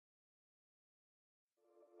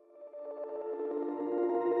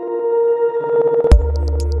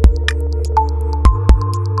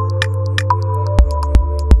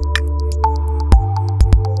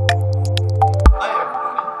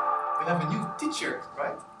teacher,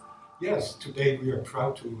 right? Yes, today we are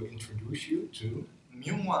proud to introduce you to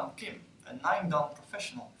Myungwan Kim, a 9-dan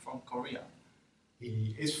professional from Korea.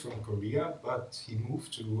 He is from Korea, but he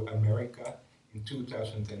moved to America in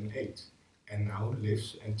 2008 and now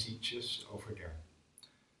lives and teaches over there.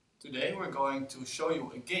 Today we're going to show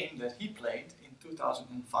you a game that he played in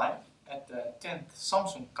 2005 at the 10th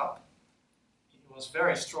Samsung Cup. He was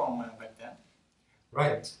very strong back then.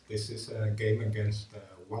 Right, this is a game against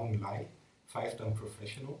one Lai, 5-dan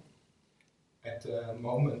professional. At the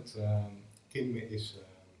moment, Kim is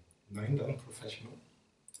 9-dan professional.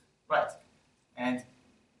 Right, and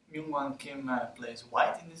Myungwan Kim plays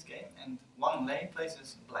white in this game and Wang Lei plays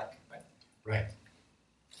as black, right? Right.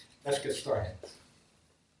 Let's get started.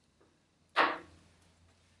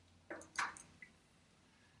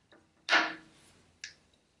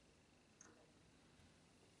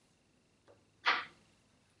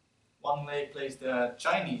 Wang Lei plays the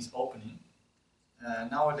Chinese opening.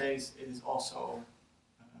 Nowadays it is also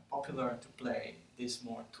popular to play this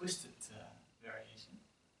more twisted variation.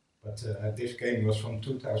 But this game was from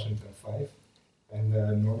 2005 and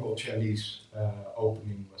the normal Chinese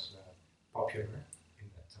opening was popular in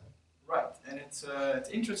that time. Right, and it's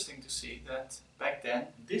interesting to see that back then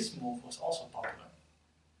this move was also popular.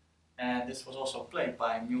 And this was also played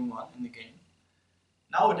by Myungwan in the game.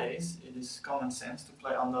 Nowadays it is common sense to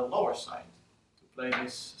play on the lower side, to play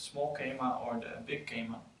this small keima or the big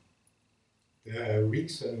keima. The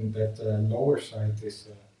reason that the lower side is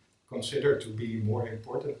considered to be more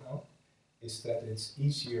important now is that it's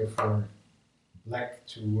easier for black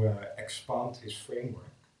to expand his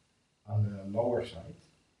framework on the lower side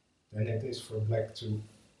than it is for black to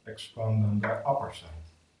expand on the upper side.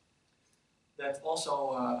 That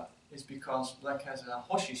also is because black has a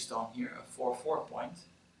Hoshi stone here, a 4-4 point,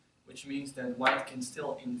 which means that white can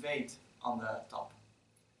still invade on the top.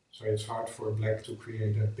 So it's hard for black to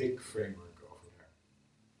create a big framework over there.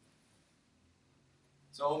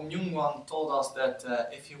 So Myungwan told us that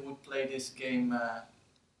if he would play this game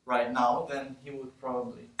right now, then he would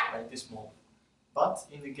probably play this move. But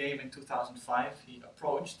in the game in 2005, he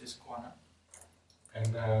approached this corner.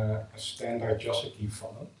 And a standard Joseki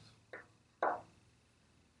followed.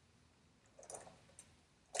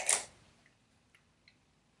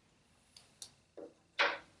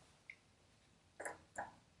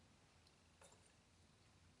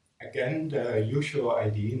 Again, the usual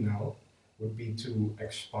idea now would be to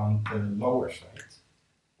expand the lower side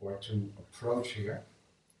or to approach here,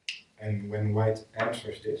 and when white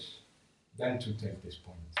answers this, then to take this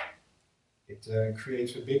point. It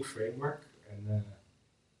creates a big framework and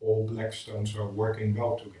all black stones are working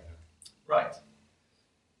well together. Right.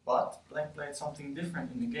 But black played something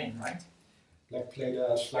different in the game, right? Black played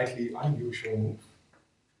a slightly unusual move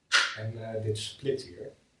and did split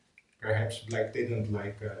here. Perhaps black didn't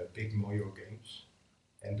like big Moyo games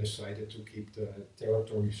and decided to keep the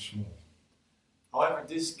territory small. However,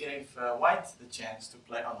 this gave white the chance to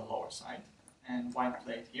play on the lower side, and white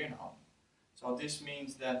played here now. So this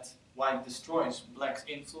means that white destroys black's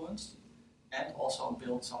influence and also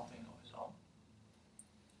builds something of his own.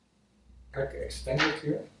 Black extended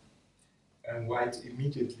here, and white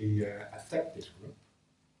immediately attacked this group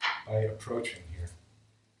by approaching here.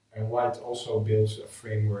 And white also builds a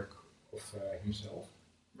framework of himself.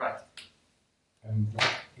 Right. And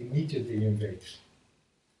black immediately invades.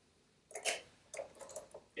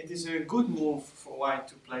 It is a good move for white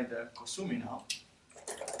to play the Kosumi now.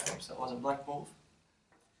 Oops, that was a black move.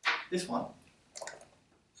 This one.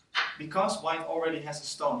 Because white already has a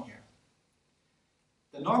stone here.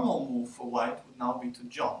 The normal move for white would now be to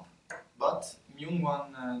jump, but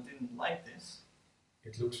Myungwan didn't like this.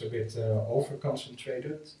 It looks a bit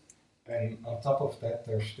over-concentrated, and on top of that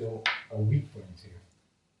there's still a weak point here.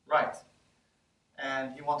 Right.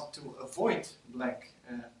 And he wanted to avoid black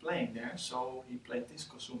playing there, so he played this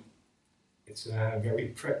Kosumi. It's a very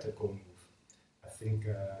practical move. I think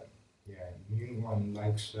Myungwan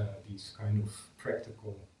likes these kind of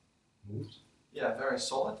practical moves. Yeah, very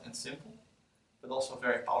solid and simple, but also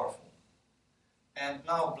very powerful. And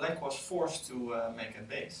now black was forced to make a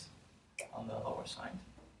base on the lower side.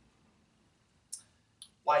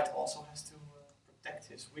 White also has to protect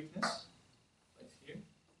his weakness, right here.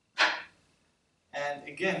 And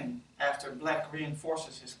again, after black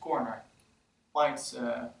reinforces his corner, white's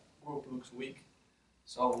group looks weak,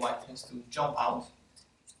 so white has to jump out.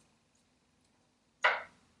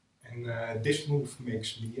 And this move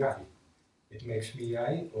makes Miai. It makes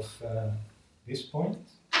Miai of this point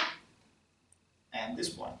and this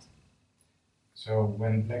point. So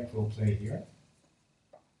when black will play here,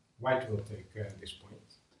 white will take this point.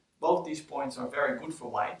 Both these points are very good for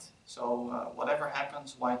white, so whatever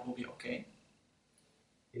happens, white will be okay.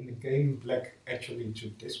 In the game, black actually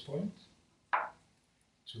took this point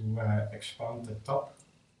to expand the top,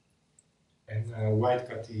 and white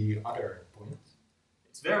got the other point.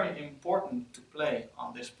 It's very important to play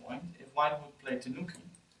on this point. If white would play Tanuki,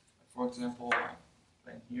 for example,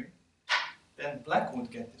 playing here, then black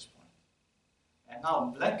would get this point. And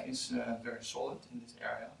now black is very solid in this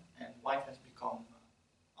area, and white has become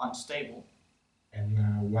unstable. And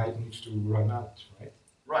white needs to run out, right?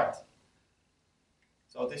 Right.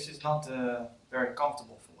 So this is not very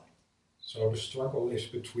comfortable for white. So the struggle is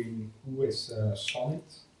between who is solid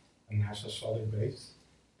and has a solid base,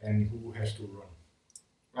 and who has to run.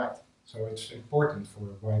 Right. So it's important for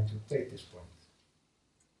white to take this point.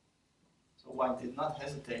 So white did not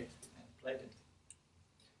hesitate and played it.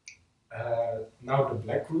 Now the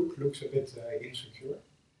black group looks a bit insecure,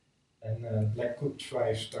 and black could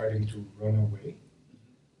try starting to run away,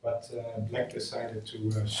 but black decided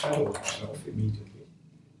to settle himself immediately,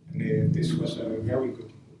 and this was a very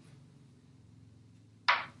good move.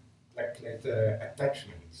 Black played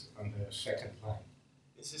attachment on the second line.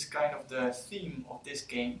 This is kind of the theme of this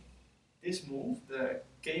game. This move, the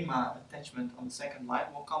Kema attachment on the second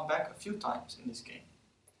line, will come back a few times in this game.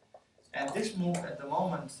 And this move at the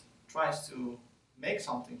moment tries to make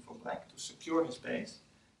something for black to secure his base,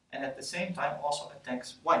 and at the same time also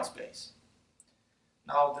attacks white's base.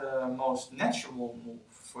 Now the most natural move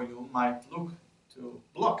for you might look to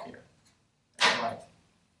block here at white.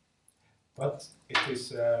 But it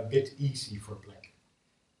is a bit easy for black.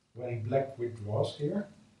 When black withdraws here,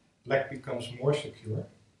 black becomes more secure,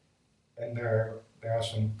 and there are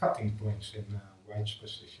some cutting points in white's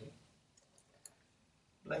position.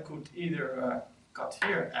 Black could either cut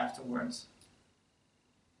here afterwards,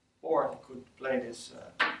 or he could play this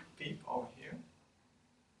peep over here,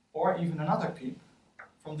 or even another peep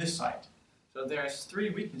from this side. So there's three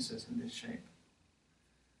weaknesses in this shape.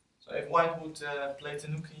 So if white would play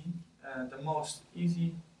Tanuki, the most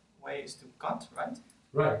easy way is to cut, right?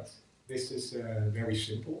 Right. This is very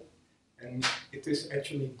simple, and it is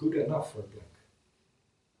actually good enough for black.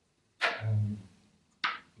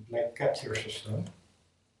 Black captures a stone.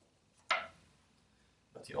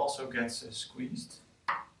 But he also gets squeezed.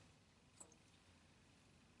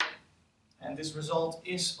 And this result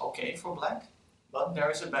is okay for black, but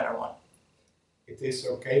there is a better one. It is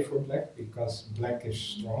okay for black because black is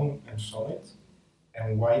strong and solid,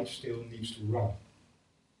 and white still needs to run.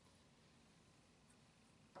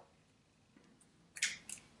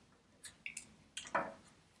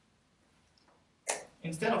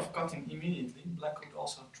 Instead of cutting immediately, black could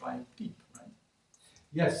also try a peep, right?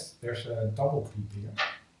 Yes, there's a double peep here,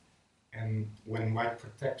 and when white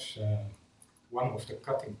protects one of the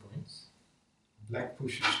cutting points, black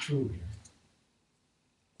pushes through here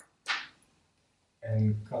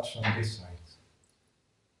and cuts on this side.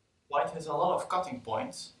 White has a lot of cutting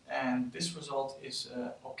points, and this result is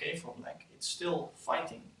okay for black. It's still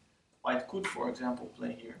fighting. White could, for example,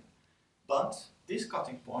 play here, but this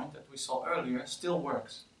cutting point that we saw earlier still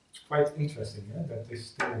works. It's quite interesting that this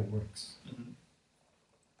still works. Mm-hmm.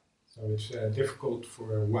 So it's difficult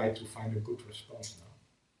for white to find a good response now.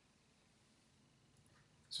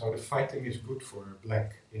 So the fighting is good for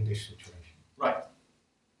black in this situation. Right.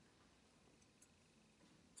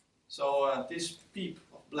 So this peep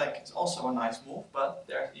of black is also a nice move, but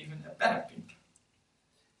there's even a better peep.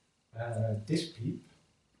 This peep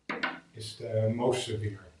is the most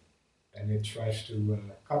severe, and it tries to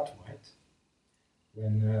cut white.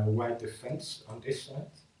 When white defends on this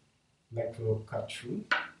side, black will cut through.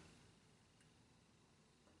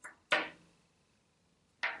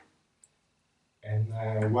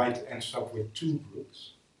 And white ends up with two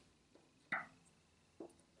groups.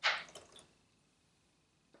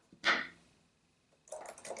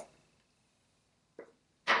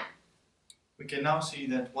 We can now see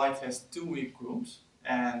that white has two weak groups,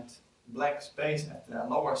 and black's base at the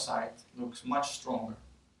lower side looks much stronger.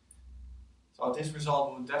 So this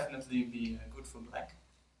result would definitely be good for black.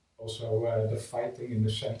 Also, the fighting in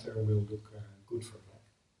the center will look good for black.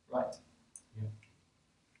 Right. Yeah.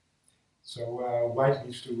 So white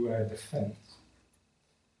needs to defend.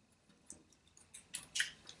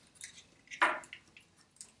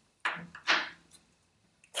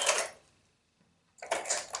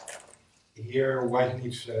 Here white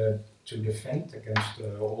needs to defend against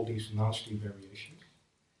all these nasty variations.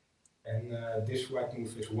 And this white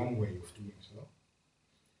move is one way of doing so.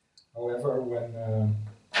 However, when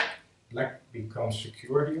black becomes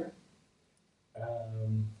secure here,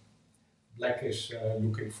 black is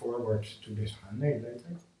looking forward to this Hane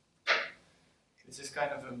later. This is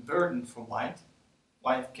kind of a burden for white.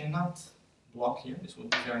 White cannot block here, this would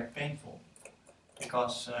be very painful,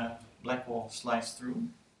 because black will slice through,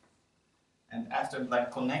 and after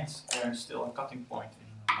black connects, there is still a cutting point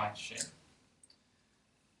in white's shape.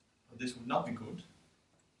 But this would not be good.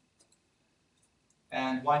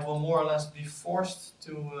 And white will more or less be forced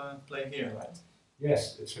to play here, right?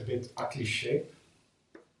 Yes, it's a bit ugly shape,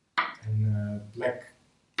 and black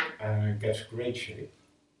gets great shape.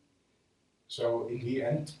 So in the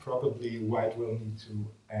end, probably white will need to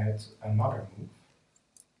add another move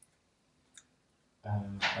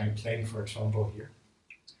by playing, for example, here.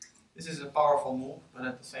 This is a powerful move, but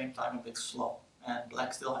at the same time a bit slow. And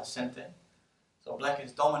black still has center. So black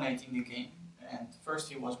is dominating the game. And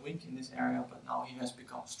first he was weak in this area, but now he has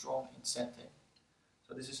become strong in center.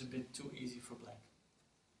 So this is a bit too easy for black.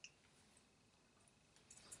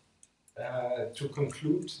 To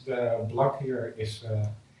conclude, the block here is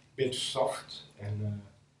a bit soft and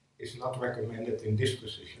is not recommended in this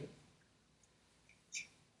position.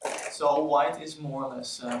 So white is more or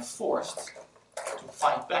less forced to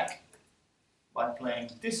fight back by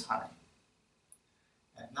playing this honey.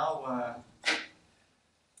 And now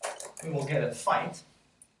we will get a fight.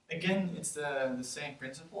 Again, it's the same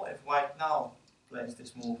principle. If white now plays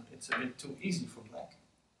this move, it's a bit too easy for black.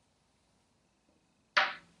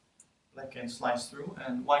 Black can slice through,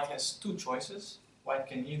 and white has two choices. White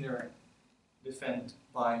can either defend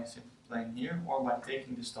by simply playing here or by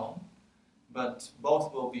taking the stone, but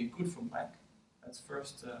both will be good for black. Let's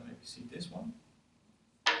first maybe see this one.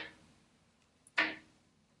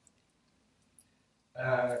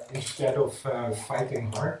 Instead of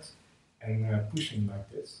fighting hard and pushing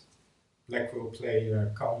like this, black will play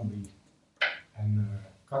calmly and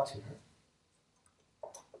cut here.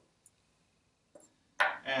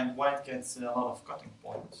 And white gets a lot of cutting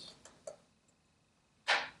points.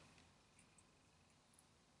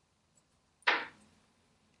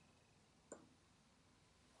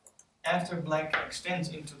 After black extends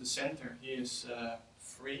into the center, he is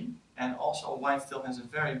free, and also white still has a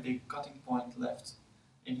very big cutting point left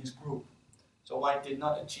in his group. So white did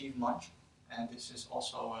not achieve much, and this is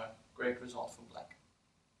also a great result for black.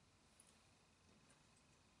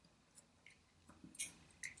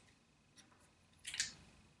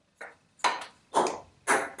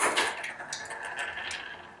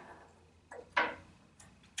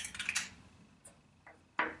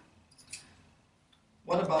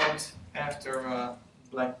 What about after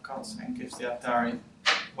black cuts and gives the Atari,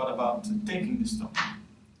 what about taking the stone?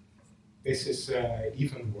 This is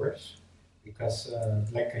even worse, because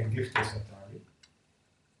black can give this Atari,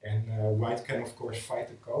 and white can of course fight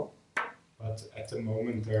the ko, but at the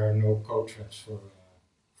moment there are no ko threats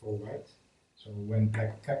for white. So when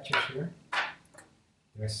black captures here,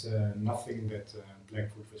 there's nothing that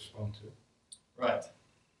black would respond to. Right.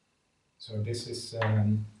 So this is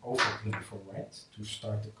an overplay for white to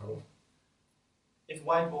start the ko. If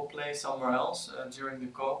white will play somewhere else during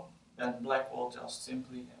the ko, then black will just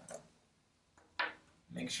simply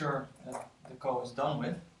make sure that the ko is done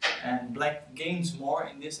with, and black gains more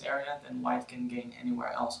in this area than white can gain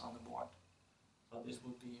anywhere else on the board. So this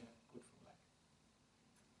would be good for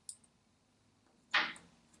black.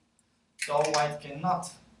 So white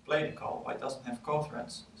cannot play the ko, white doesn't have ko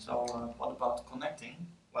threats, so what about connecting?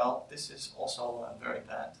 Well, this is also very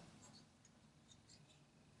bad.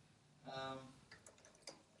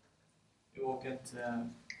 You will get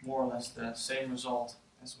more or less the same result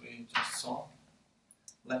as we just saw.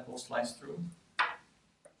 Black will slice through,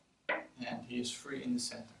 and he is free in the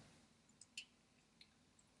center.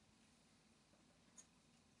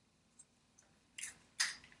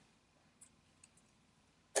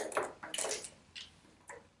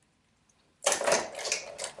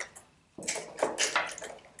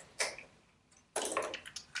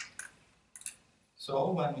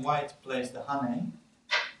 So when white plays the hane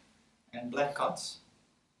and black cuts,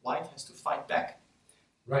 white has to fight back.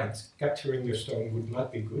 Right, capturing the stone would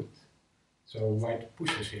not be good, so white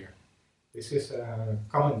pushes here. This is a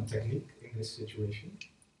common technique in this situation.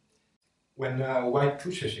 When white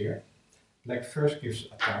pushes here, black first gives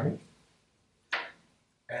Atari,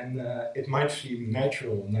 and it might seem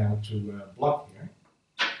natural now to block here,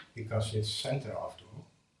 because it's center after all,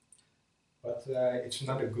 but it's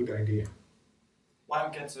not a good idea.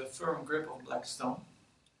 White gets a firm grip of black's stone,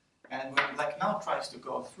 and when black now tries to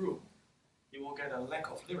go through, he will get a lack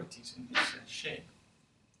of liberties in his shape.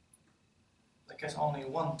 Black has only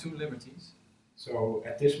 1-2 liberties. So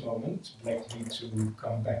at this moment, black needs to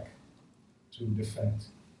come back to defend.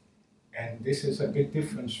 And this is a big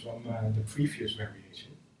difference from the previous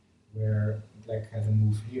variation, where black had a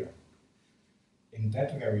move here. In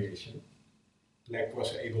that variation, black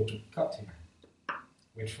was able to cut here,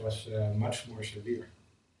 which was much more severe.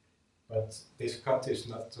 But this cut is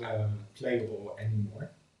not playable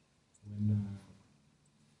anymore when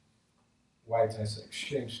white has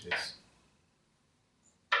exchanged this.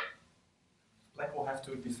 Black will have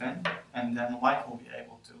to defend, and then white will be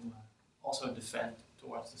able to also defend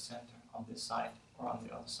towards the center on this side or on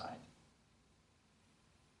the other side.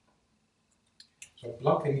 So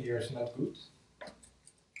blocking here is not good.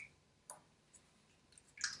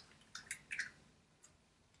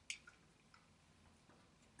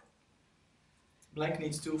 Black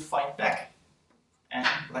needs to fight back, and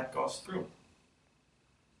black goes through.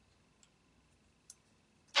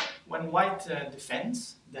 When white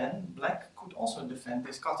defends, then black could also defend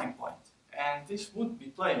this cutting point. And this would be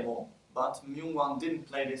playable, but Myungwan didn't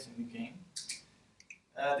play this in the game.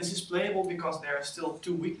 This is playable because there are still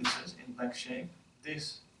two weaknesses in black's shape,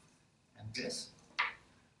 this and this.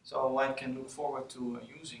 So white can look forward to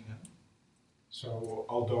using them. So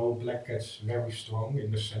although black gets very strong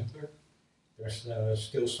in the center, there's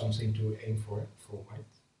still something to aim for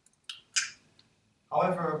white.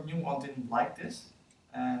 However, Myungwan didn't like this.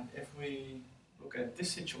 And if we look at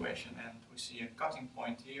this situation and we see a cutting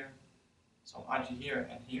point here, some IG here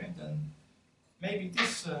and here, then maybe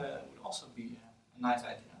this would also be a nice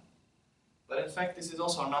idea. But in fact, this is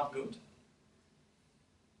also not good.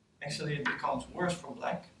 Actually, it becomes worse for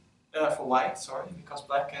white, because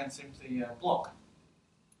black can simply block.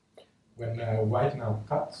 When white now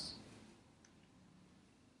cuts,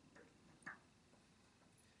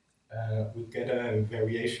 we get a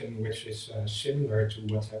variation which is similar to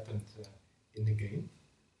what happened in the game.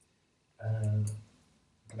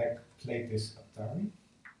 Black played this Atari.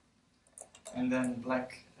 And then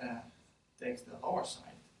black takes the lower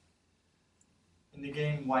side. In the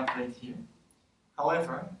game, white played here.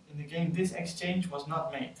 However, in the game, this exchange was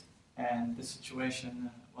not made. And the situation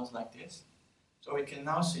was like this. So we can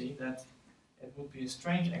now see that it would be a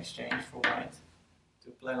strange exchange for white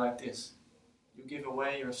to play like this. You give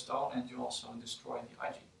away your stone and you also destroy the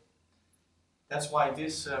IG. That's why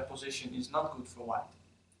this position is not good for white.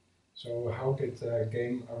 So how did the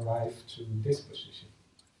game arrive to this position?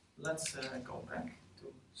 Let's go back to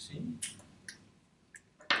see.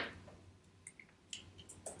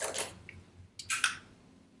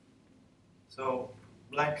 So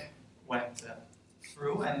black went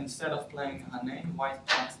through, and instead of playing Hane, white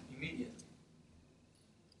cut immediately.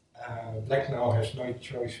 Black now has no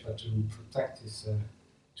choice but to protect his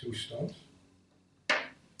two stones.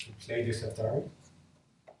 To play this Atari.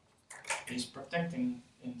 He's protecting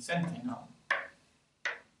in Sente now.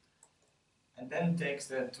 And then takes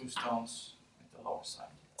the two stones at the lower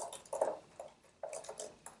side.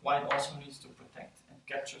 White also needs to protect and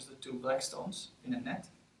captures the two black stones in a net.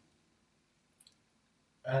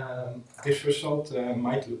 This result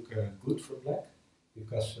might look good for black,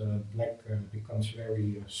 because black becomes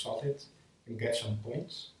very solid and gets some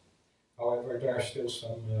points. However, there are still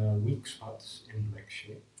some weak spots in black's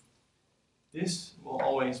shape. This will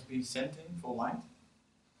always be Sente for white.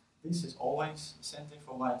 This is always Sente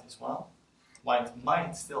for white as well. White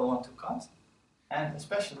might still want to cut, and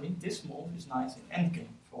especially this move is nice in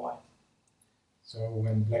endgame for white. So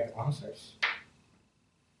when black answers,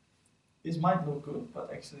 this might look good,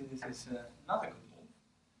 but actually this is not a good move.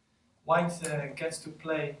 White gets to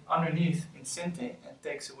play underneath in Sente and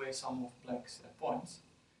takes away some of black's points.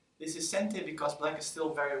 This is Sente because black is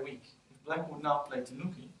still very weak. If black would now play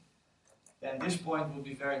Tanuki, then this point would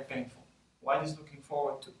be very painful. White is looking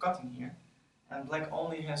forward to cutting here, and black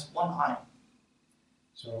only has one eye.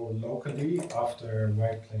 So locally, after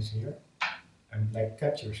white plays here, and black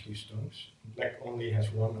captures these stones, black only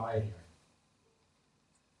has one eye here.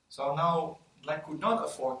 So now black could not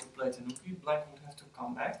afford to play Tanuki, black would have to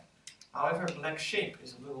come back. However, black's shape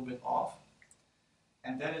is a little bit off,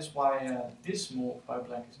 and that is why this move by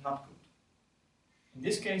black is not good. In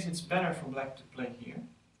this case, it's better for black to play here.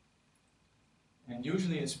 And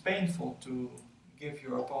usually it's painful to give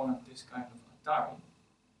your opponent this kind of Atari,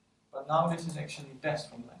 but now this is actually best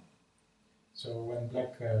for black. So when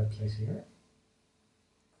black plays here,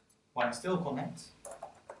 White still connects.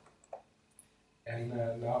 And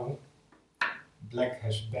now black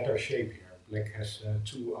has better shape here. Black has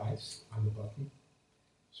two eyes on the bottom,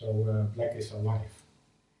 so black is alive.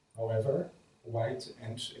 However, white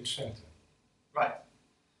ends in center. Right.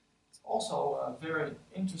 It's also very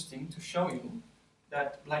interesting to show you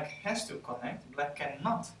that black has to connect. Black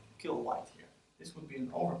cannot kill white here. This would be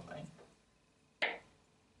an overplay.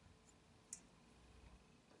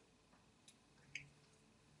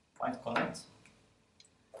 White connects.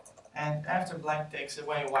 And after black takes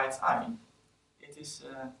away white's eye, it is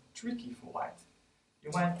tricky for white.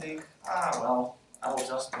 You might think, ah well, I will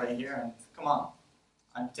just play here and come on,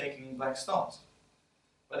 I'm taking black stones.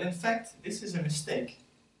 But in fact, this is a mistake,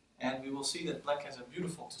 and we will see that black has a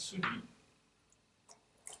beautiful tsuji.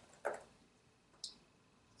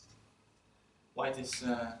 White is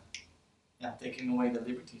taking away the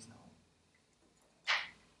liberties now.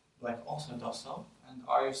 Black also does so. And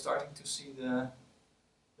are you starting to see the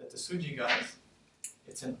tsuji, guys?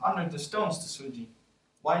 It's an under the stones tsuji.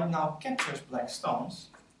 White now captures black stones.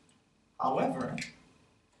 However,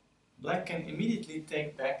 black can immediately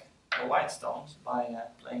take back the white stones by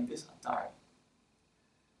playing this atari.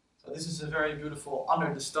 So this is a very beautiful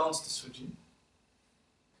under the stones tsuji.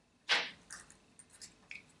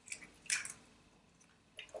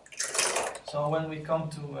 So when we come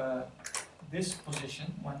to this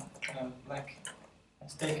position, when black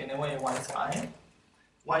has taken away white's eye,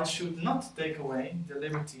 white should not take away the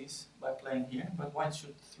liberties by playing here, but white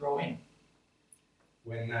should throw in.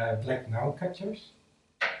 When black now captures,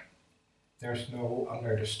 there's no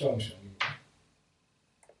under the stones anymore.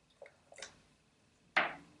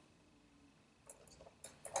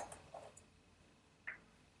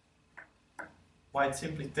 White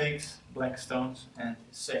simply takes black stones and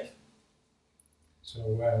is safe. So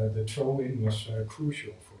the throw-in was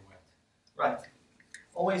crucial for white. Right.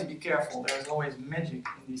 Always be careful, there's always magic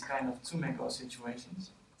in these kind of tsumego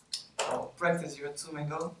situations. So practice your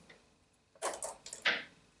tsumego.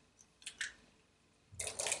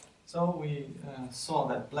 So we saw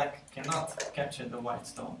that black cannot capture the white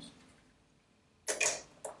stones.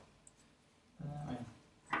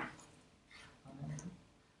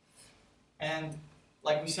 And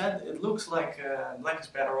like we said, it looks like black is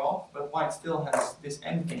better off, but white still has this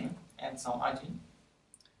endgame and some aji.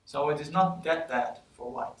 So it is not that bad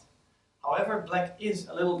for white. However, black is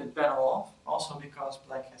a little bit better off, also because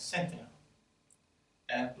black has center.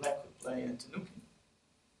 And black could play a tanuki.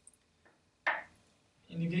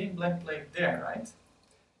 In the game, black played there, right?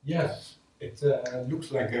 Yes, it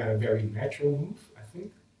looks like a very natural move, I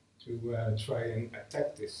think, to try and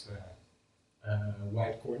attack this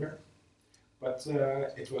white corner. But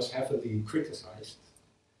it was heavily criticized.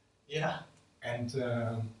 Yeah. And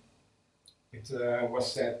it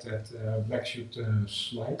was said that black should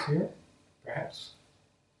slide here, perhaps.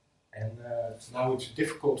 And now it's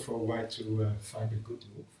difficult for white to find a good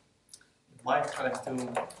move. White tries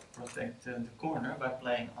to protect the corner by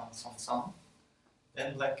playing on Sansan.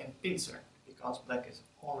 Then black can pincer, because black is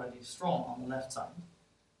already strong on the left side.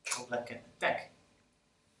 So black can attack.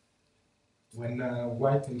 When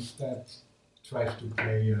white instead tries to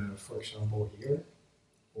play, for example, here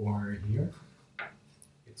or here,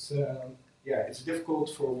 it's difficult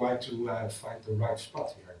for white to find the right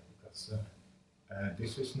spot here, because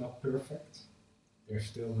this is not perfect. There's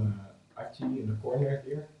still Achi in the corner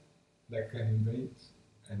here. Black can invade,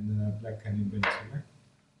 and black can invade here.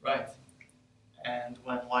 Right. And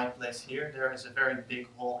when white plays here, there is a very big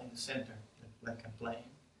hole in the center that black can play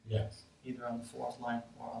in. Yes. Either on the fourth line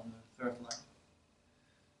or on the third line.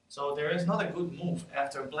 So there is not a good move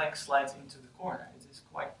after black slides into the corner. It is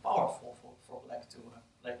quite powerful for black to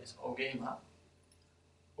play this Ogema.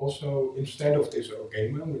 Also, instead of this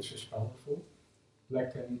Ogema, which is powerful,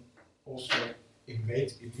 black can also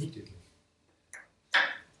invade immediately.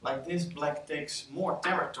 Like this, black takes more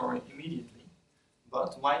territory immediately,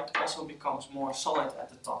 but white also becomes more solid at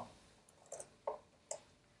the top.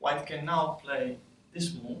 White can now play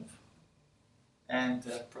this move and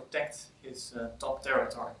protect his top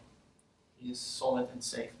territory. He is solid and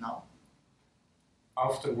safe now.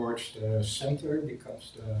 Afterwards, the center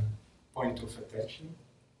becomes the point of attention,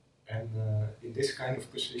 and in this kind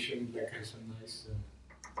of position, black has a nice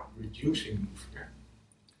reducing move here.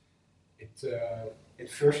 It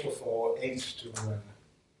first of all aims to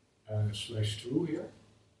slash through here,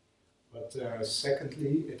 but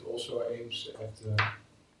secondly, it also aims at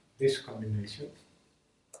this combination.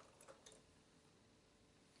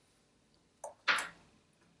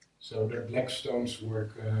 So the black stones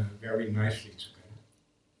work very nicely together.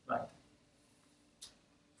 Right.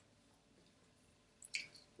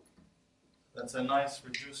 That's a nice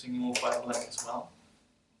reducing move by black as well.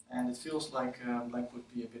 And it feels like black would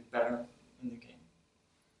be a bit better in the game.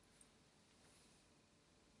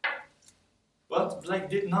 But black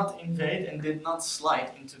did not invade and did not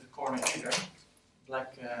slide into the corner either.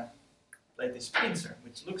 Black played this pincer,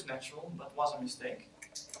 which looks natural but was a mistake.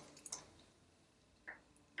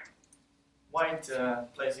 White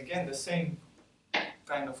plays again the same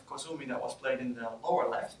kind of Kozumi that was played in the lower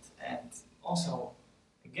left, and also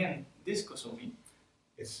again this Kozumi.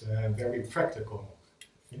 It's very practical,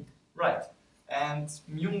 I think. Right, And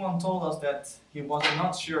Myungwan told us that he was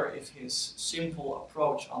not sure if his simple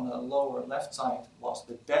approach on the lower left side was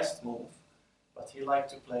the best move, but he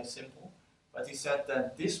liked to play simple. But he said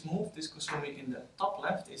that this move, this kusumi in the top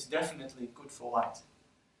left, is definitely good for white.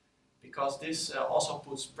 Because this also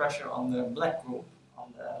puts pressure on the black group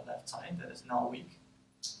on the left side that is now weak.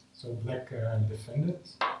 So black defended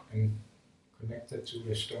and connected to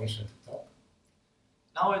his stones at the top.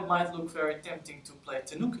 Now it might look very tempting to play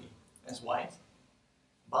tenuki as white,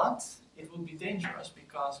 but it would be dangerous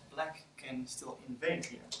because black can still invade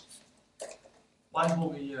here. White will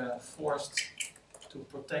be forced to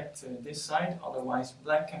protect this side, otherwise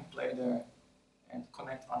black can play there and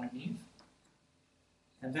connect underneath.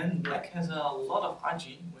 And then black has a lot of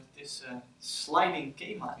aji with this sliding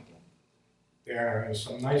keima again. There are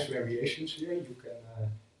some nice variations here. You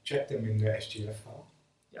can check them in the SGF file.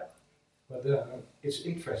 Yeah. But it's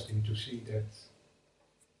interesting to see that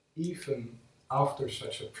even after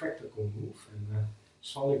such a practical move and a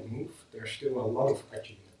solid move, there's still a lot of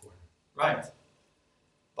aji in the corner. Right.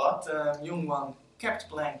 But Myungwan kept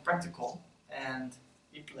playing practical and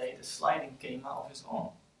he played a sliding keima of his own.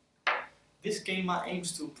 This keima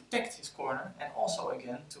aims to protect his corner and also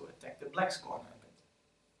again to attack the black's corner a bit.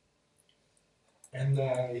 And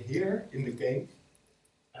here in the game,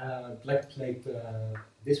 black played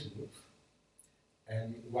this move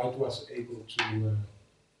and white was able to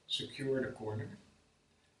secure the corner.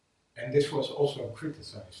 And this was also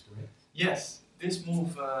criticized, right? Yes, this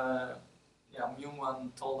move,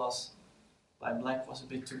 Myungwan told us by black was a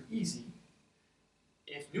bit too easy.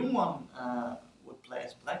 If Myungwan would play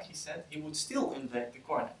as black, he said, he would still invade the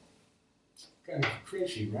corner. Kind of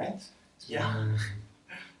crazy, right? Yeah.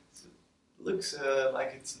 Looks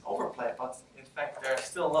like it's an overplay, but in fact there's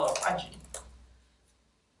still a lot of aji.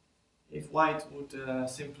 If white would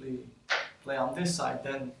simply play on this side,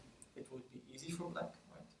 then it would be easy for black,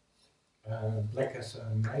 right? Black has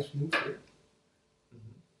a nice move here.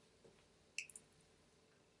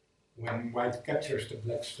 When white captures the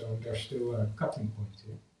black stone, there's still a cutting point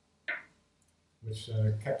here, which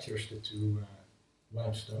captures the two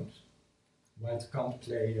white stones. White can't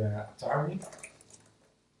play Atari,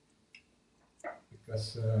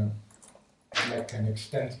 because black can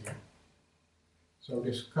extend here. So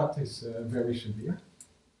this cut is very severe.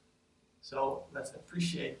 So let's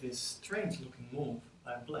appreciate this strange looking move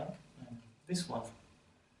by black. And this one,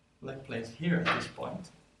 black plays here at this point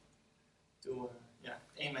to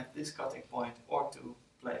aim at this cutting point or to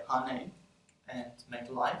play hane and make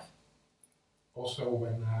life. Also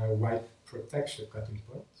when white protects the cutting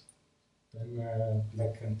point, then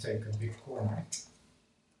black can take a big corner.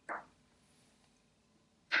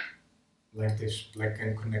 Like this, black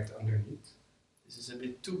can connect underneath. This is a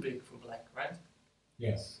bit too big for black, right?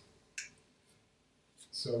 Yes.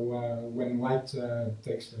 So when white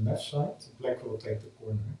takes the left side, black will take the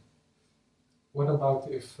corner. What about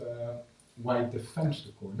if white defends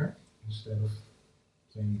the corner instead of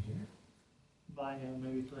playing here? By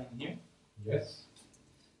maybe playing here? Yes.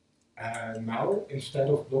 Now, instead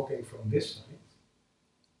of blocking from this side,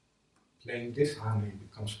 playing this hane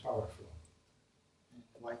becomes powerful. And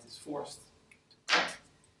white is forced to cut.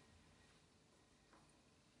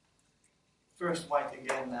 First, white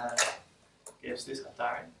again gives this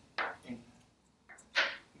Atari in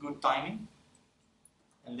good timing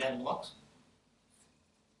and then blocks.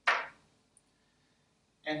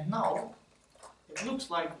 And now it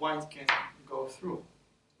looks like white can go through,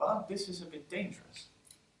 but this is a bit dangerous.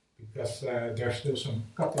 Because there's still some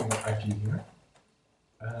cutting aji here.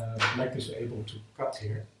 Black is able to cut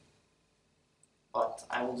here. But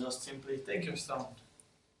I will just simply take your stone.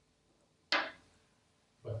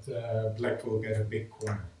 But black will get a big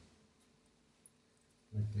corner.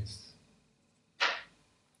 Like this.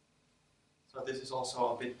 So this is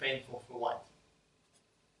also a bit painful for white.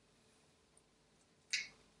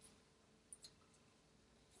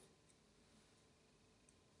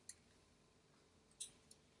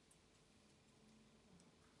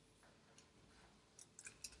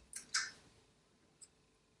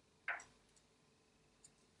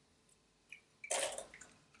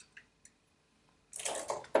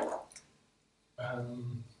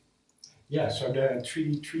 Yeah, so the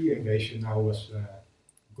 3D3 invasion now was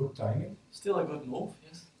good timing. Still a good move,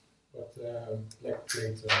 yes. But black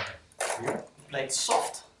played here. Played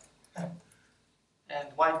soft. And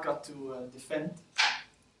white got to defend.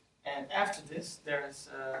 And after this, there's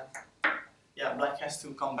black has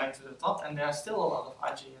to come back to the top, and there's still a lot of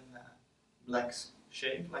aji in black's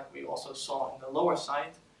shape, like we also saw in the lower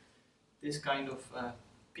side. This kind of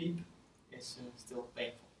peep is still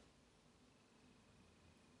painful.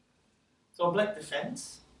 So black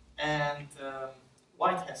defends, and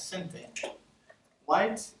white has Sente.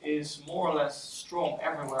 White is more or less strong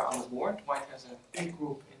everywhere on the board. White has a big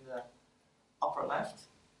group in the upper left.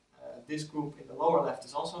 This group in the lower left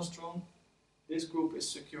is also strong. This group is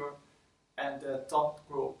secure, and the top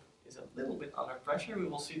group is a little bit under pressure. We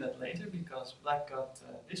will see that later because black got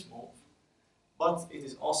this move, but it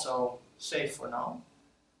is also safe for now.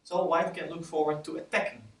 So white can look forward to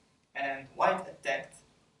attacking, and white attacked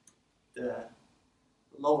the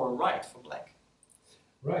lower right for black.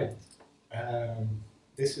 Right.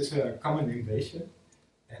 This is a common invasion,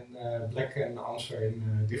 and black can answer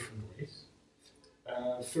in different ways.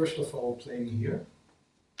 First of all, playing here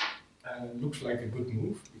looks like a good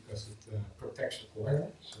move because it protects the corner.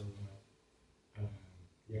 So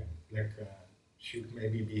yeah, black should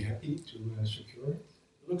maybe be happy to secure it.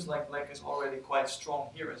 Looks like black is already quite strong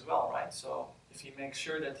here as well, right? So if he makes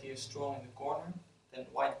sure that he is strong in the corner, then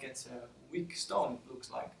white gets a weak stone, it looks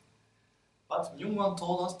like. But Myungwan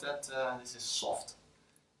told us that this is soft.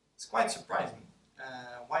 It's quite surprising.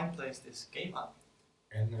 White plays this game up.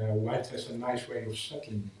 And white has a nice way of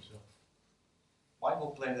settling himself. White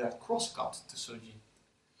will play the cross-cut to Suji.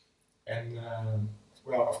 And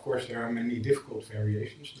well, of course, there are many difficult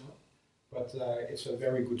variations now, but it's a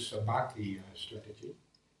very good sabaki strategy.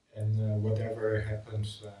 And whatever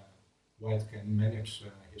happens, white can manage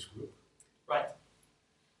his group. Right.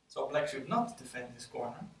 So black should not defend this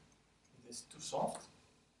corner. It is too soft.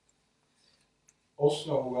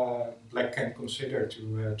 Also, black can consider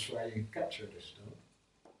to try and capture the stone.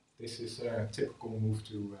 This is a typical move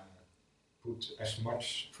to put as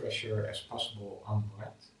much pressure as possible on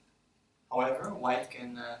white. However, white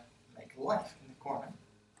can make life in the corner.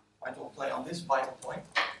 White will play on this vital point.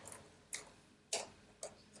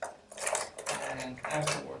 And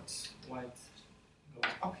afterwards, white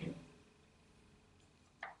goes up here.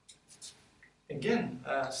 Again,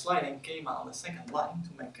 sliding Kema on the second line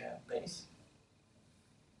to make a base.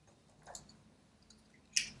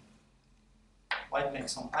 White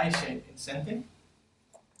makes some eye shape in sending.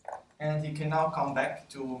 And he can now come back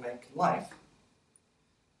to make life.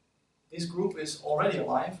 This group is already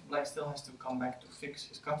alive. Black still has to come back to fix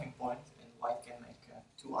his cutting point, and white can make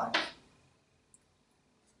 2 eyes.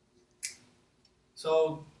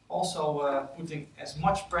 So also putting as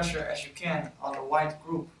much pressure as you can on the white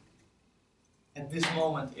group at this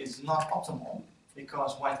moment is not optimal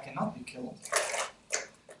because white cannot be killed.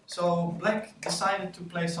 So black decided to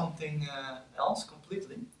play something else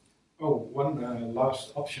completely. Oh, one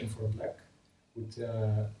last option for black. Would,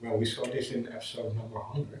 well, we saw this in episode number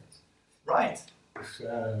 100. Right. If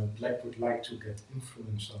black would like to get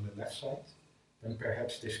influence on the left side, then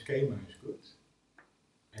perhaps this Kema is good.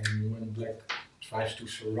 And when black tries to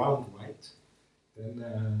surround white,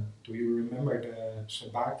 then do you remember the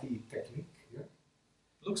sabaki technique here?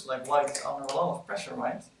 Looks like white is under a lot of pressure,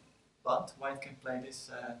 right? But white can play this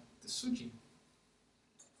the Suji.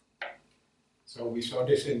 So we saw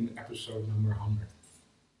this in episode number 100.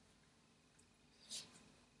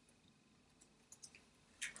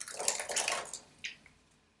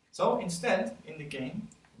 So instead, in the game,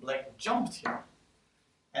 black jumped here.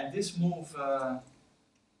 And this move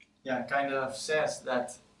kind of says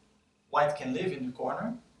that white can live in the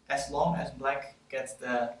corner as long as black gets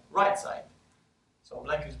the right side. So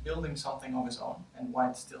black is building something of his own, and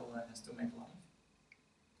white still has to make life.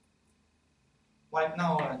 White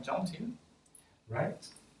now jumped here. Right.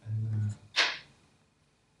 And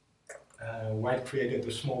white created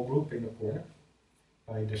a small group in the corner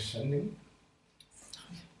by descending.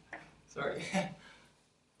 Sorry.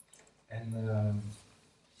 And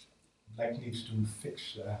black needs to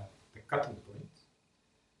fix the cutting point.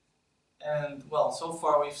 And well, so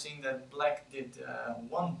far we've seen that black did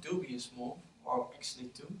one dubious move, or actually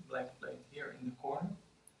 2. Black played here in the corner.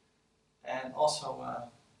 And also...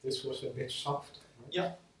 this was a bit soft. Right?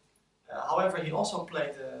 Yeah. However, he also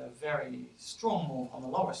played a very strong move on the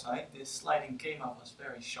lower side. This sliding Kema was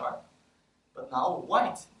very sharp. But now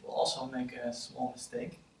white will also make a small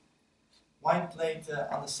mistake. White played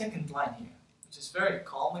on the second line here, which is very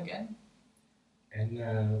calm again. And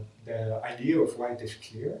the idea of white is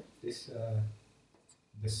clear. This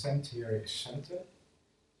descent here is centered.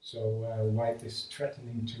 So white is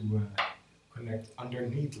threatening to connect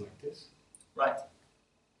underneath like this. Right.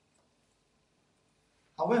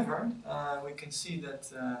 However, we can see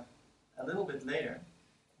that a little bit later,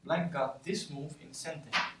 black got this move in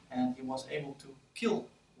sending, and he was able to kill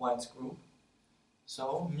white's group.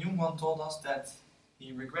 So Myungwan told us that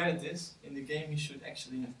he regretted this. In the game, he should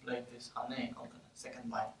actually have played this Hane on the second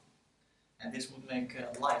line, and this would make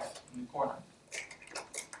life in the corner.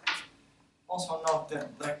 Also note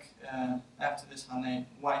that black, after this Hane,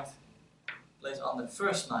 white plays on the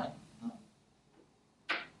first line.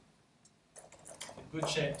 A good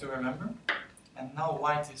shape to remember. And now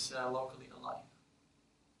white is locally alive.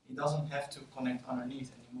 He doesn't have to connect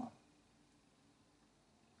underneath anymore.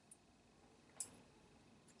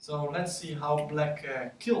 So let's see how black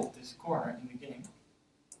killed this corner in the game.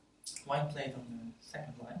 White played on the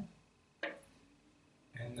second line.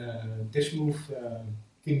 And this move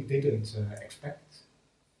Kim didn't expect.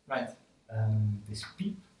 Right. This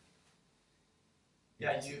peep.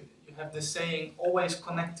 Yeah, you have the saying, always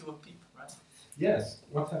connect to a peep, right? Yes.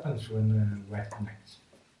 What happens when white connects?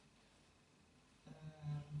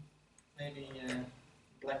 Maybe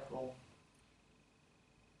black will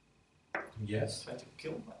Yes. try to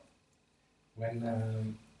kill white.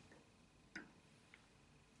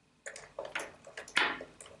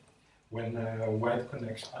 When white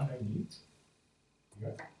connects underneath,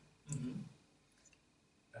 yeah,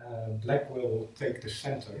 black will take the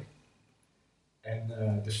center,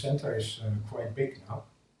 and the center is quite big now.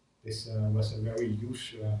 This was a very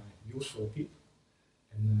useful peep,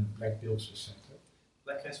 and black builds the center.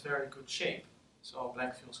 Black has very good shape, so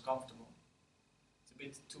black feels comfortable. It's a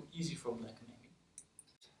bit too easy for black, maybe.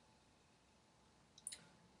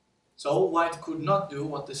 So white could not do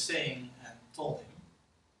what the saying told him.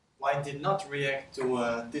 White did not react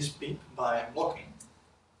to this peep by blocking.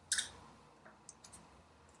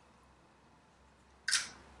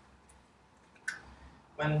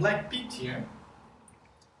 When black peeped here,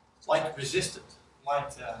 white resisted.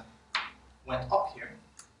 White went up here.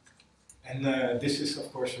 And this is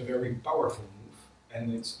of course a very powerful move,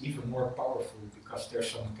 and it's even more powerful because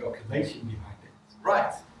there's some calculation behind it.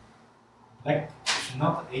 Right. Black is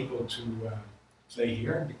not able to play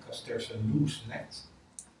here because there's a loose net.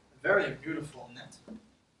 A very beautiful net.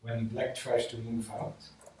 When black tries to move out,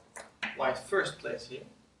 white first plays here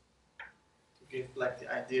to give black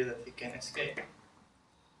the idea that he can escape.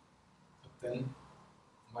 But then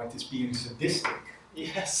white is being sadistic.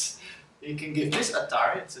 Yes, he can give this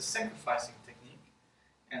Atari, it's a sacrificing technique,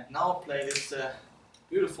 and now play this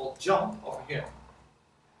beautiful jump over here.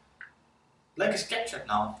 Black is captured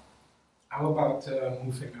now. How about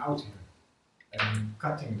moving out here and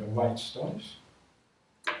cutting the white stones?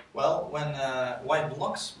 Well, when white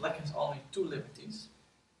blocks, black has only 2 liberties.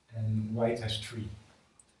 And white has 3.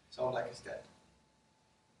 So black is dead.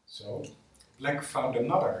 So black found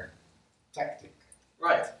another tactic.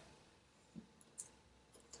 Right.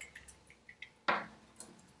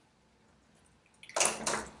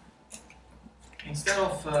 Instead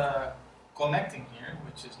of connecting here,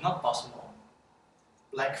 which is not possible,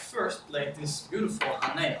 black first played this beautiful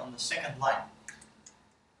Hane on the second line.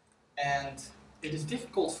 And it is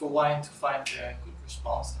difficult for white to find a good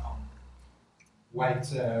response now. White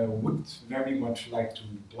would very much like to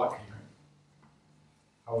block here.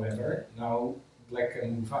 However, now black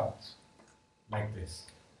can move out, like this.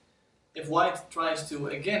 If white tries to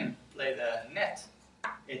again play the net,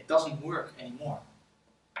 it doesn't work anymore.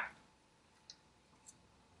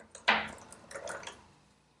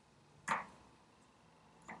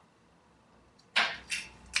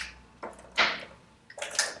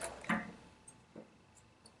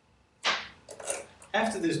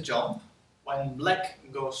 After this jump, when black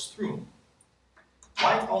goes through,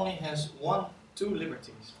 white only has 2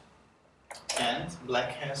 liberties, and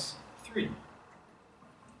black has 3.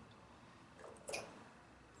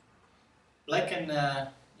 Black can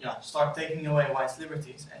start taking away white's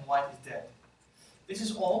liberties, and white is dead. This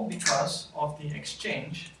is all because of the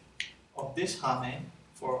exchange of this Hane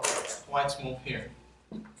for white's move here.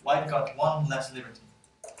 White got 1 less liberty.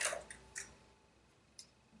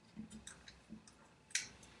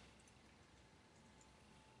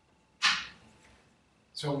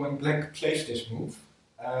 So when black plays this move,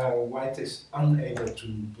 white is unable to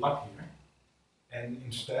block here, and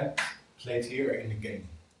instead played here in the game.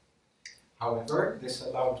 However, this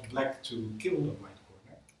allowed black to kill the white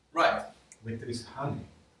corner. Right. With this Hane.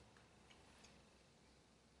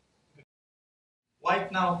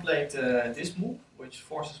 White now played this move, which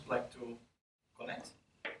forces black to connect.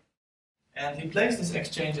 And he plays this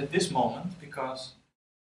exchange at this moment because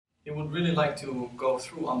he would really like to go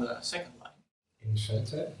through on the second line. In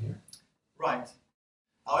center here. Right.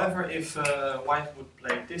 However, if white would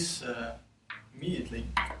play this immediately,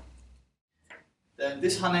 then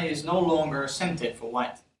this Hane is no longer sente for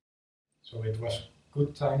white. So it was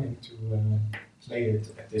good timing to play it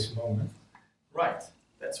at this moment. Right.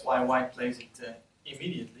 That's why white plays it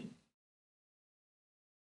immediately.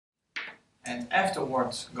 And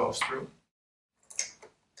afterwards goes through.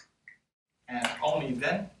 And only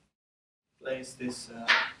then place this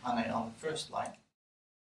hane on the first line.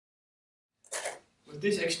 With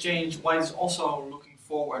this exchange, white is also looking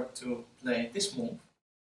forward to play this move,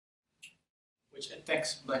 which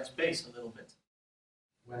attacks black's base a little bit.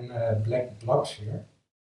 When black blocks here,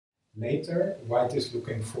 later white is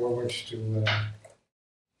looking forward to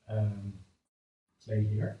play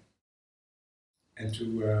here and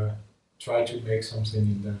to try to make something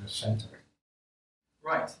in the center.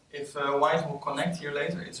 Right, if white will connect here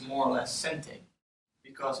later, it's more or less sente,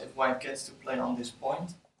 because if white gets to play on this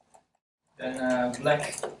point, then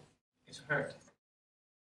black is hurt.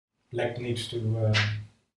 Black needs to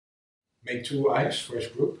make two eyes for his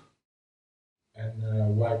group,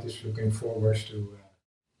 and white is looking forward to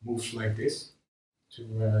moves like this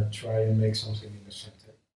to try and make something in the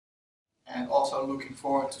center. And also looking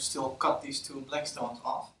forward to still cut these two black stones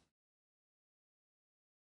off.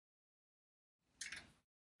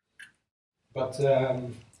 But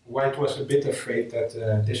white was a bit afraid that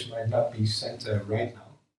this might not be center right now.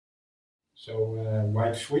 So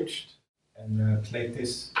white switched and played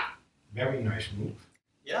this very nice move.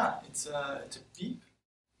 Yeah, it's a peep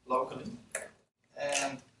locally,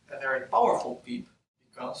 and a very powerful peep,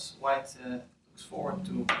 because white looks forward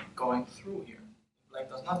to going through here. If black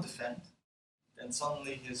does not defend, then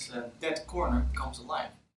suddenly his dead corner comes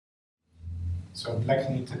alive. So black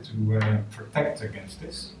needed to protect against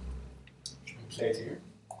this. Played here.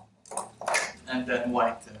 And then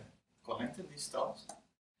white connected these stones.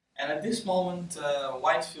 And at this moment,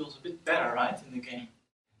 white feels a bit better, right, in the game?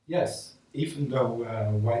 Yes, even though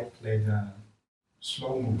white played a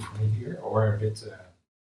slow move right here, or a bit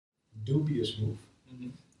dubious move,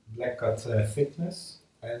 black got thickness,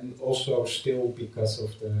 and also still because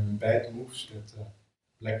of the bad moves that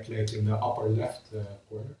black played in the upper left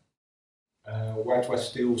corner, white was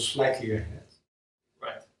still slightly ahead.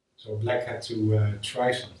 Right. So black had to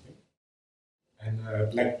try something,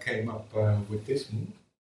 and black came up with this move.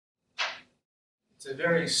 It's a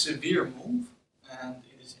very severe move, and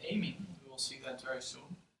it is aiming, we will see that very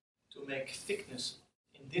soon, to make thickness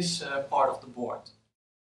in this part of the board.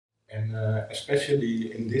 And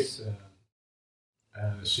especially in this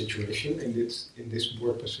situation, in this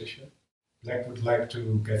board position, black would like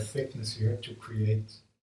to get thickness here to create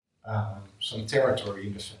some territory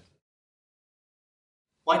in the center.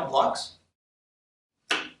 White blocks,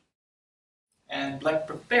 and black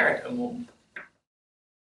prepared a move.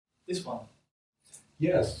 This one.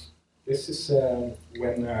 Yes, this is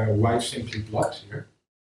when white simply blocks here.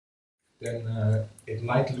 Then it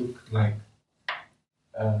might look like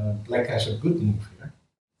black has a good move here.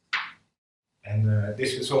 And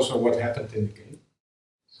this is also what happened in the game.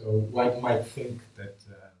 So white might think that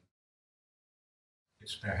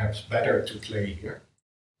it's perhaps better to play here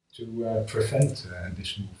to prevent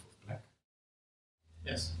this move of black.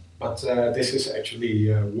 Yes. But this is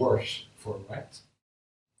actually worse for white,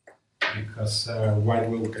 because white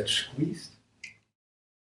will get squeezed.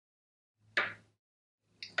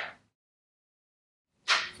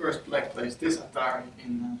 First, black plays this Atari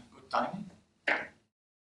in good timing.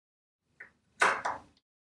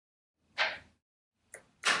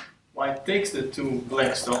 White takes the two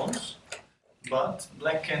black stones, but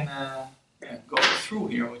black can go through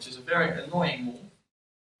here, which is a very annoying move.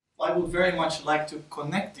 White would very much like to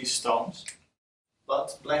connect these stones,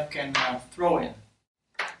 but black can throw in.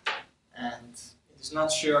 And it is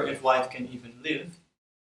not sure if white can even live,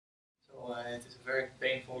 so it is a very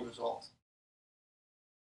painful result.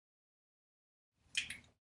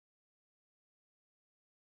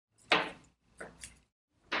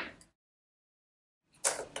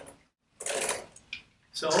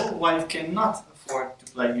 So white cannot afford to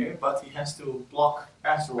play here, but he has to block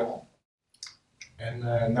after all. And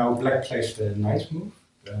now black plays the nice move,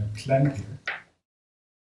 the clamp here.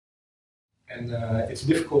 And it's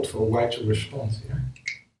difficult for white to respond here.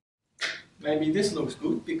 Maybe this looks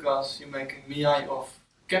good, because you make a miai of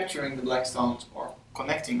capturing the black stones or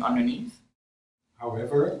connecting underneath.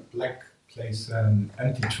 However, black plays an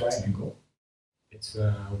empty triangle. It's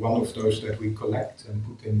one of those that we collect and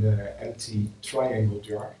put in the empty triangle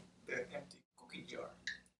jar. The empty cookie jar.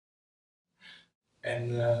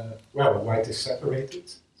 And, well, white is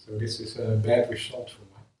separated, so this is a bad result for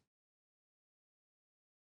white.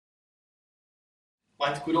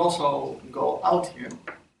 White could also go out here,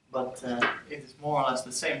 but it is more or less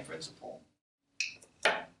the same principle.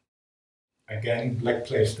 Again, black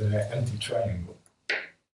plays the empty triangle.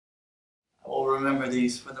 I will remember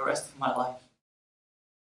these for the rest of my life.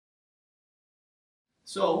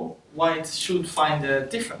 So, white should find a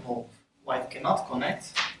different move. White cannot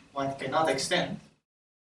connect, white cannot extend.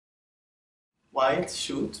 White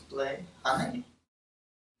should play hane.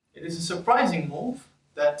 It is a surprising move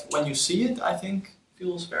that when you see it, I think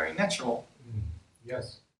feels very natural.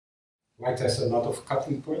 Yes. White has a lot of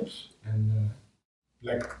cutting points and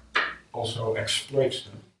black also exploits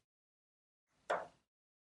them.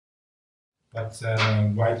 But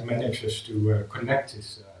white manages to connect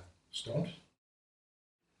his stones.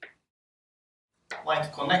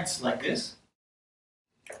 White connects like this,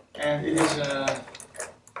 and it is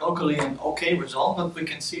locally an okay result, but we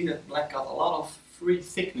can see that black got a lot of free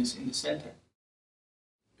thickness in the center.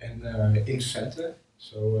 And in center,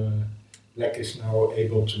 so black is now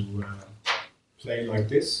able to play like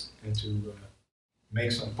this and to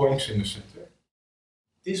make some points in the center.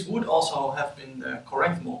 This would also have been the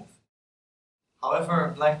correct move.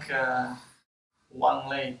 However, black one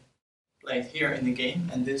lane played here in the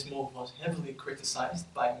game, and this move was heavily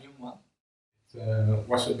criticized by Myungwan. It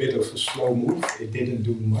was a bit of a slow move, it didn't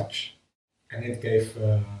do much, and it gave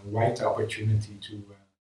white the opportunity to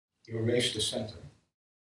erase the center.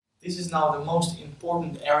 This is now the most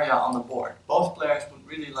important area on the board. Both players would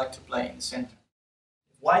really like to play in the center.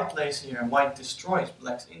 If white plays here, white destroys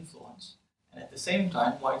black's influence, and at the same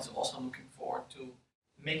time, white is also looking forward to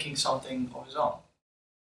making something of his own.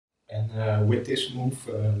 And with this move,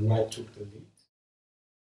 white took the lead.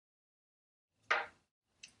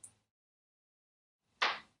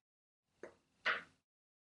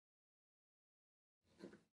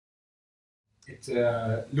 It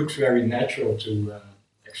looks very natural to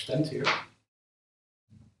extend here.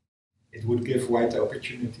 It would give white the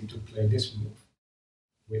opportunity to play this move,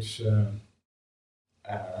 which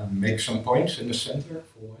makes some points in the center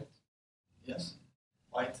for white. Yes,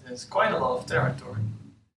 white has quite a lot of territory.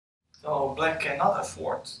 So black cannot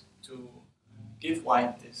afford to give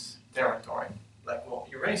white this territory. Black will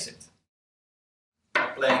erase it by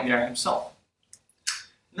playing there himself.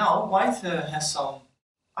 Now white has some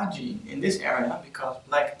aji in this area because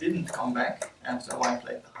black didn't come back after white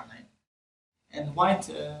played the hane. And white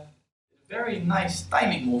did a very nice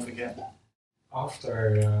timing move again.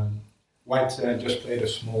 After white just played a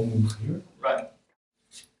small move here. Right.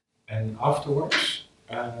 And afterwards,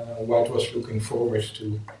 white was looking forward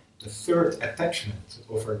to the third attachment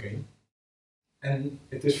of our game. And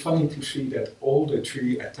it is funny to see that all the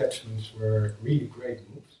three attachments were really great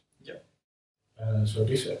moves. Yep. So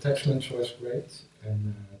this attachment was great,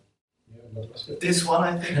 and yeah, what was it? This one,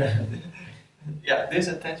 I think. Yeah, this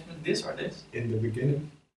attachment, this or this. In the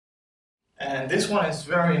beginning. And this one is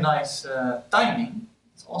very nice timing.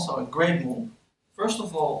 It's also a great move. First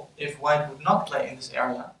of all, if white would not play in this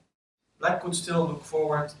area, black could still look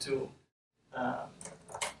forward to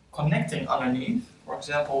connecting underneath, for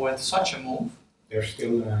example with such a move. There's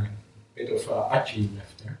still a bit of aji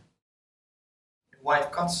left there. If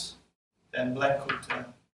white cuts, then black could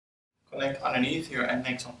connect underneath here and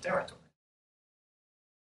make some territory.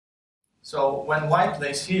 So when white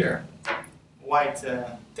plays here, white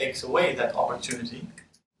takes away that opportunity,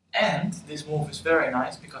 and this move is very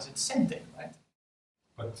nice because it's scenting, right?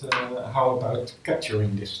 But how about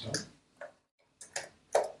capturing this stone?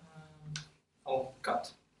 I'll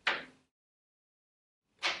cut.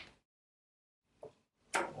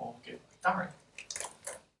 I'll give a tari.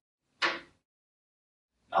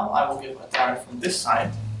 Now I will give a tari from this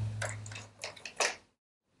side.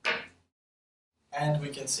 And we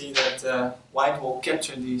can see that white will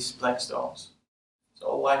capture these black stones.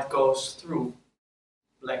 So white goes through,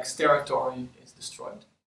 black's territory is destroyed.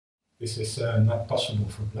 This is not possible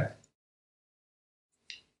for black.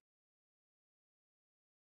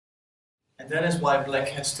 And that is why black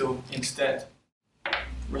has to instead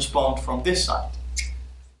respond from this side.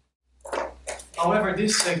 However,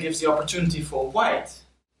 this gives the opportunity for white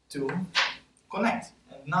to connect.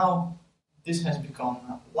 And now this has become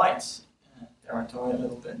white's territory a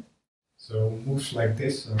little bit. So moves like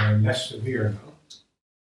this are less severe now.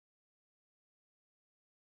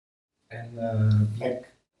 And black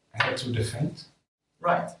had to defend.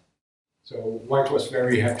 Right. So white was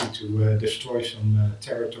very happy to destroy some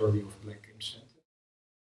territory of black in center.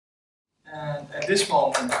 And at this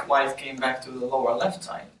moment, white came back to the lower left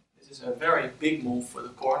side. This is a very big move for the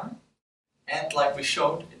corner. And like we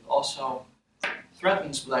showed, it also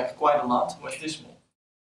threatens black quite a lot with this move.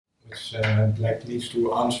 Which black needs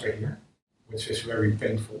to answer here, which is very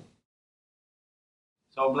painful.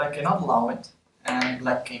 So black cannot allow it, and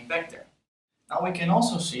black came back there. Now we can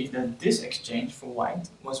also see that this exchange for white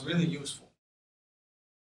was really useful.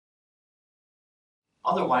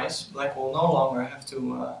 Otherwise, black will no longer have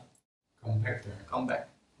to come back there. Come back.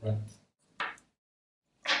 Right.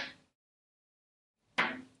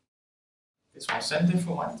 This was sent in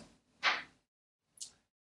for white.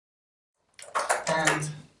 And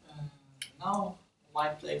now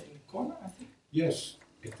white played in the corner, I think. Yes,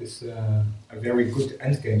 it is a very good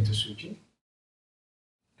endgame to Suji.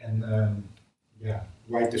 And yeah,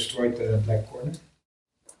 white destroyed the black corner.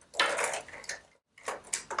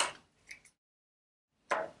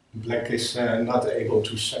 Black is not able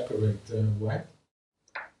to separate white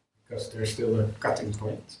because there's still a cutting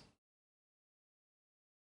point.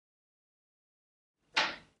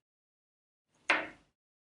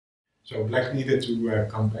 So black needed to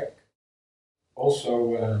come back.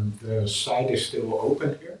 Also, the side is still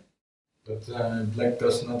open here, but black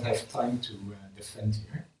does not have time to defend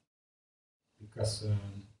here because,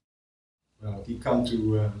 well, he come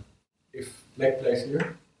to, if black plays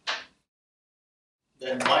here,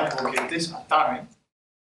 then white will get this Atari.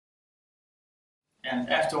 And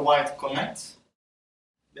after white connects,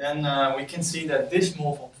 then we can see that this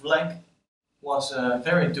move of black was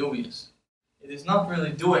very dubious. It is not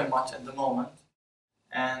really doing much at the moment,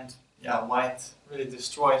 and yeah, white really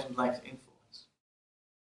destroys black's influence.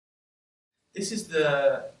 This is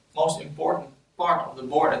the most important part of the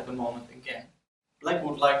board at the moment again. Black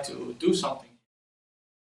would like to do something.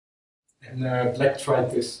 And black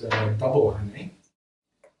tried this double Hane.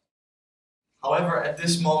 However, at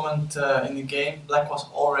this moment in the game, black was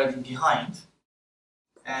already behind,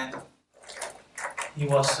 and he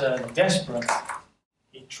was desperate.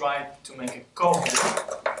 He tried to make a cover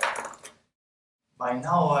by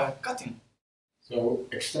now cutting. So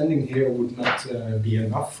extending here would not be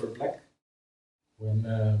enough for black.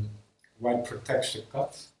 When white protects the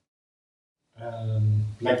cut,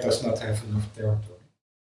 black does not have enough territory.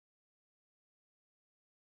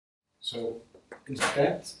 So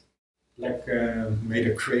instead, black made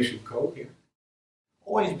a crazy go here.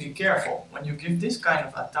 Always be careful. When you give this kind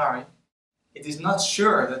of Atari, it is not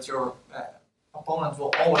sure that your opponent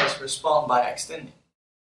will always respond by extending.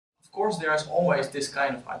 Of course, there is always this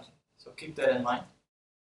kind of argument, so keep that in mind.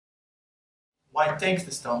 White takes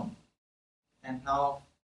the stone, and now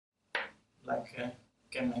black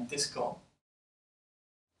can make this go.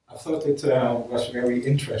 I thought it was very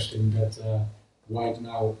interesting that white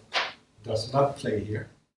now does not play here,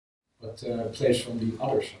 but plays from the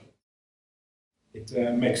other side. It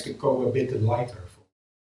makes the go a bit lighter.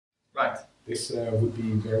 Right. This would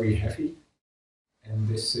be very heavy, and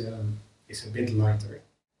this is a bit lighter.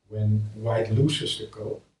 When white loses the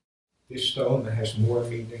go, this stone has more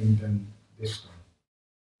meaning than this stone.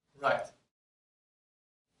 Right.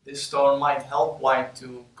 This stone might help white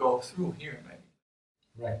to go through here,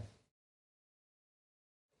 maybe. Right.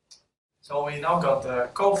 So we now got the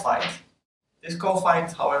co-fight. This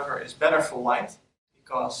co-fight, however, is better for white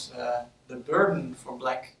because the burden for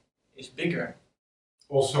black is bigger.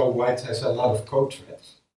 Also, white has a lot of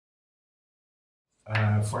co-threats.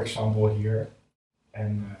 For example, here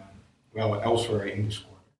and well, elsewhere in this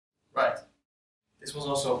corner. Right. This was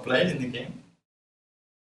also played in the game.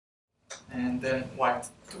 And then white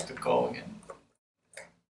took the go again.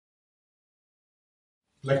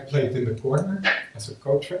 Black played in the corner as a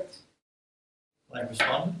co-threat. Black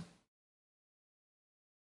responded.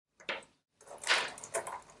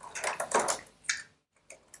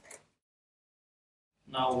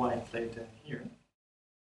 Now white played here.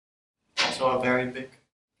 Also a very big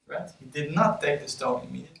threat. He did not take the stone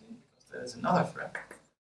immediately because there is another threat.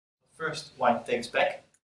 First, white takes back.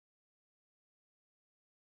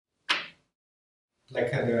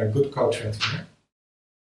 Black had a good co-threat here.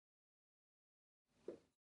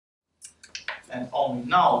 And only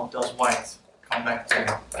now does white come back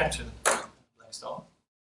to capture the black stone.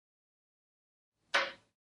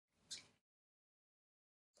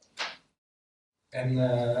 And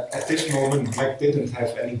at this moment, black didn't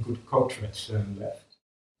have any good co-threats left.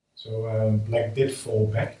 So black did fall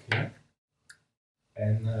back here.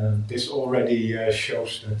 And this already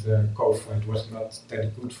shows that the co-fight was not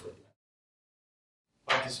that good for black.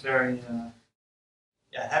 White is very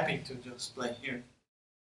happy to just play here.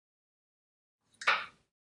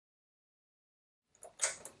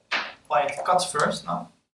 White cuts first now,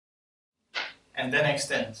 and then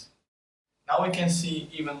extends. Now we can see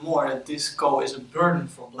even more that this go is a burden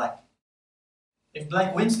for black. If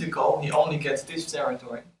black wins the go, he only gets this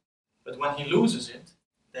territory, but when he loses it,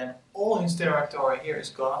 then all his territory here is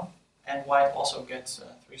gone, and white also gets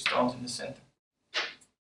 3 stones in the center.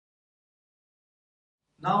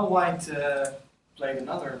 Now white played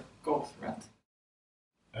another go threat.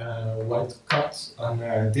 White cut on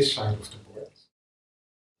this side of the board.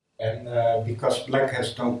 And because black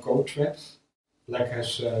has no co-threat, black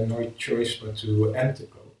has no choice but to end the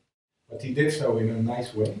go. But he did so in a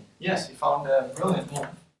nice way. Yes, he found a brilliant move.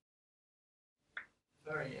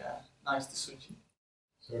 Very nice to Suji.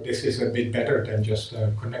 So this is a bit better than just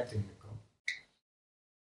connecting the go.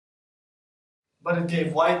 But it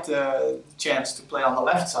gave white the chance to play on the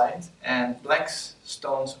left side, and black's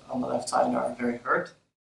stones on the left side are very hurt.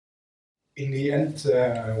 In the end,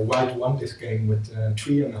 white won this game with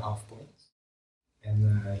 3.5 points.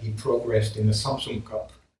 And he progressed in the Samsung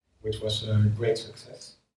Cup, which was a great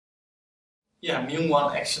success. Yeah,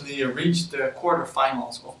 Myungwan actually reached the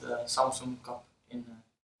quarterfinals of the Samsung Cup in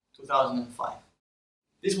 2005.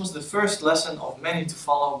 This was the first lesson of many to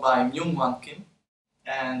follow by Myungwan Kim,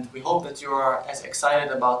 and we hope that you are as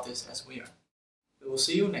excited about this as we are. We will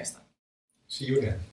see you next time. See you then.